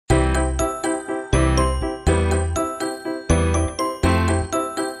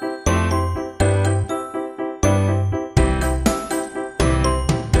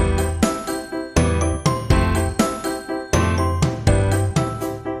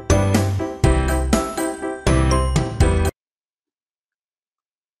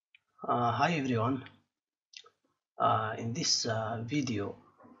Hi everyone. In this video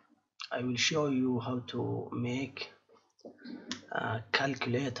I will show you how to make a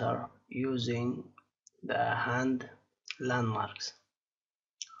calculator using the hand landmarks.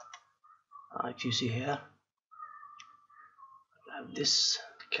 If you see here, I have this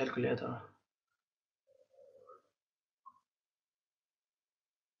calculator.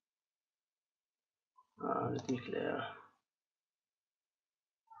 Let me clear.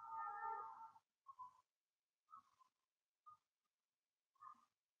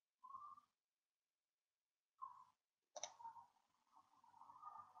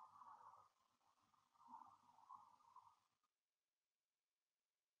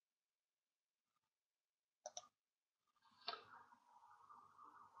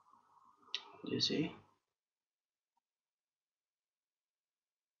 You see,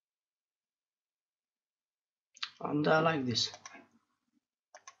 and like this.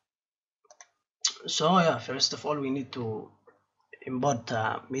 So yeah, first of all we need to import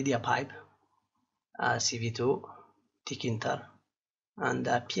mediapipe, CV2, Tkinter, and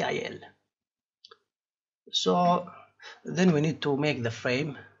PIL. So then we need to make the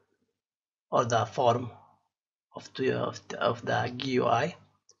frame or the form of the GUI.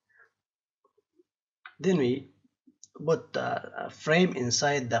 Then we put the frame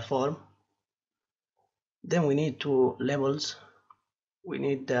inside the form. Then we need two labels. We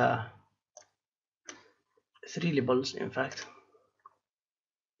need 3 labels, in fact.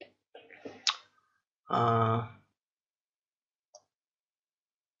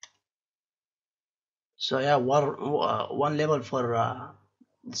 So yeah, one label for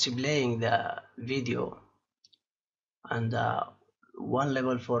displaying the video, and one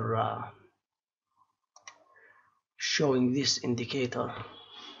label for showing this indicator.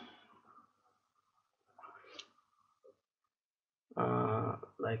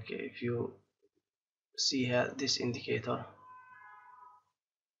 Like if you see here, this indicator,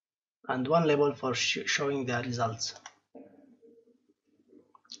 and one label for showing the results.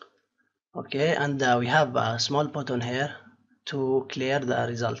 Okay, and we have a small button here to clear the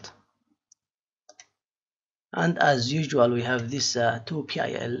result. And as usual, we have this to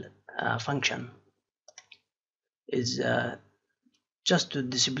PIL function is just to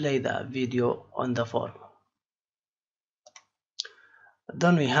display the video on the form.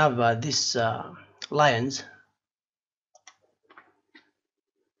 Then we have this lines,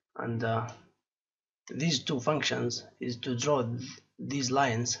 and these two functions is to draw these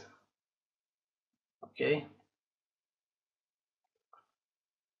lines. Okay,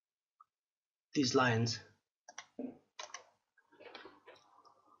 these lines,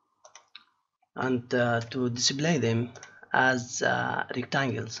 and to display them as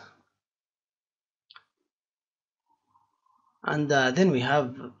rectangles. And then we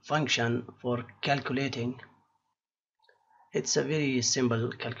have function for calculating. It's a very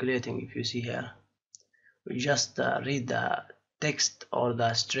simple calculating. If you see here, we just read the text or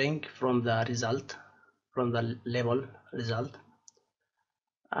the string from the result, from the label result,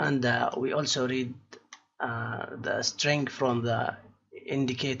 and we also read the string from the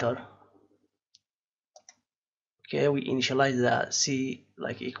indicator. Okay, we initialize the C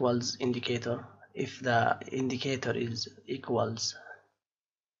like equals indicator. If the indicator is equal,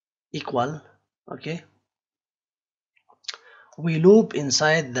 okay, we loop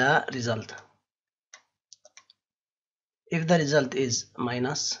inside the result. If the result is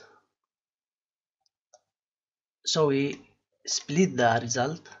minus, so we split the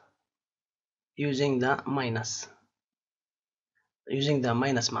result using the minus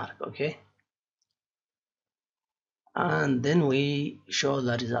mark. Okay, and then we show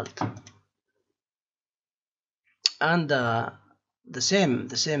the result, and the same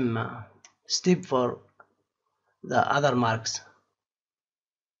step for the other marks.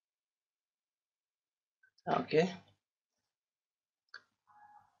 Okay,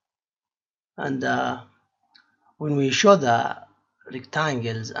 and when we show the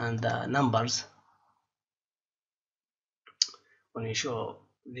rectangles and the numbers, when we show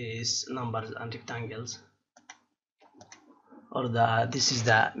these numbers and rectangles, or this is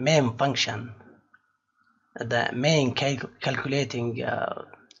the main function, the main calculating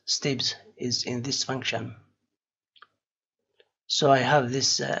steps is in this function. So I have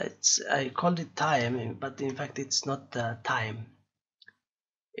this I called it time, but in fact it's not time.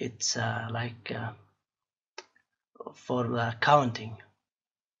 It's like for the counting.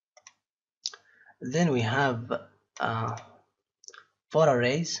 Then we have 4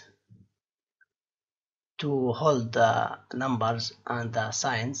 arrays to hold the numbers and the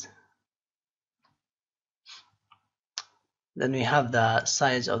signs. Then we have the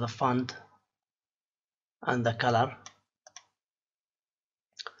size of the font and the color,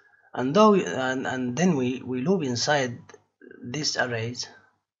 and then we loop inside these arrays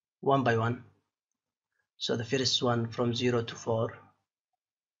one by one. So the first one from 0 to 4,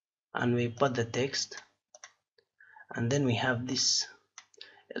 and we put the text, and then we have this.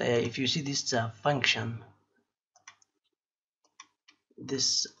 If you see this function,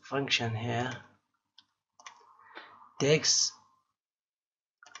 this function here takes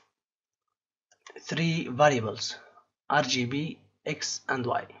 3 variables: RGB, X and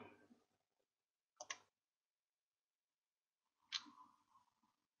Y.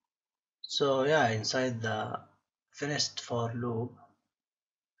 So yeah, inside the first for loop,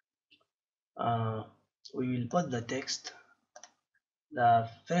 we will put the text. The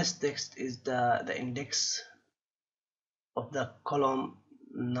first text is the index of the column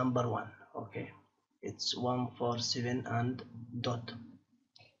number 1. Okay, it's 147 and dot.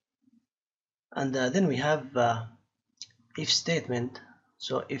 And then we have if statement.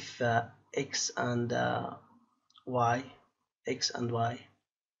 So if x and y,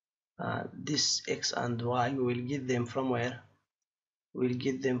 this x and y, we will get them from where? We'll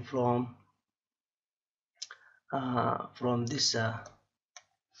get them from this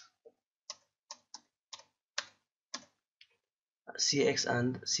cx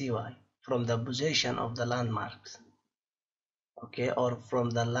and cy, from the position of the landmarks, okay, or from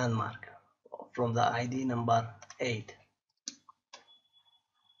the landmark, from the ID number 8.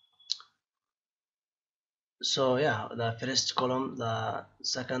 So yeah, the first column, the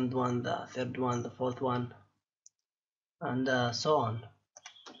second one, the third one, the fourth one, and so on.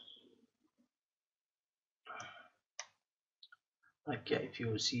 Okay, if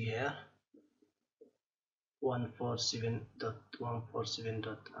you see here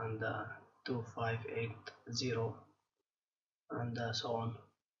 147.147. And 2580, and so on.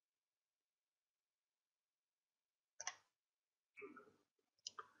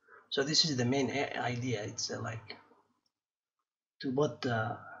 So this is the main idea. It's like to put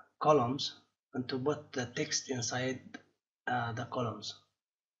columns and to put the text inside the columns,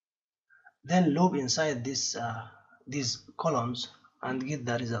 then loop inside this these columns and get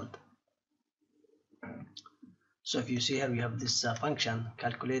the result. So if you see here, we have this function,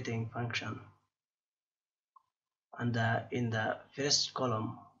 calculating function, and in the first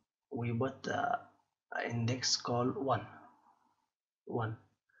column we put index called 1,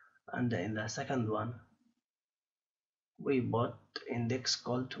 and in the second one we put index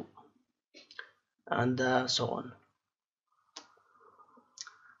called 2, and so on.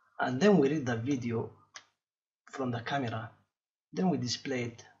 And then we read the video from the camera, then we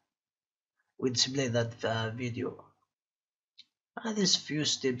display that video. There's few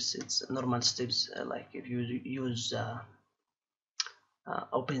steps. It's normal steps, like if you use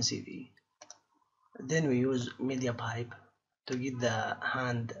opencv, then we use mediapipe to get the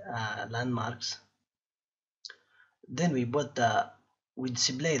hand landmarks. Then we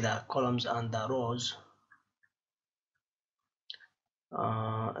display the columns and the rows.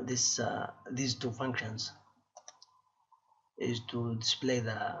 These two functions is to display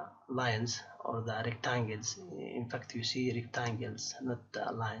the lines or the rectangles. In fact, you see rectangles, not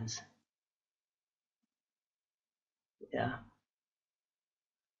lines. Yeah,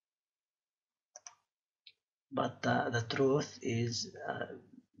 but the truth is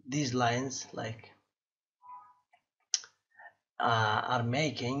these lines like are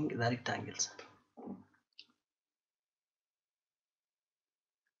making the rectangles.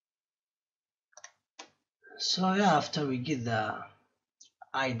 So yeah, after we get the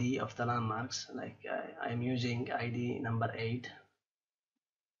ID of the landmarks, like I'm using ID number 8.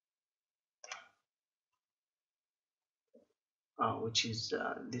 Which is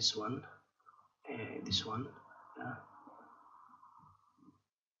this one, yeah,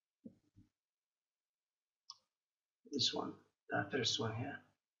 this one the first one here,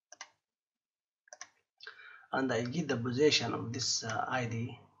 and I get the position of this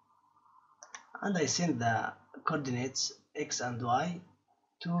ID, and I send the coordinates x and y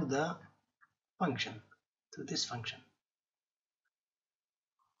to the function, to this function,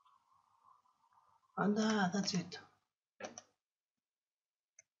 and that's it.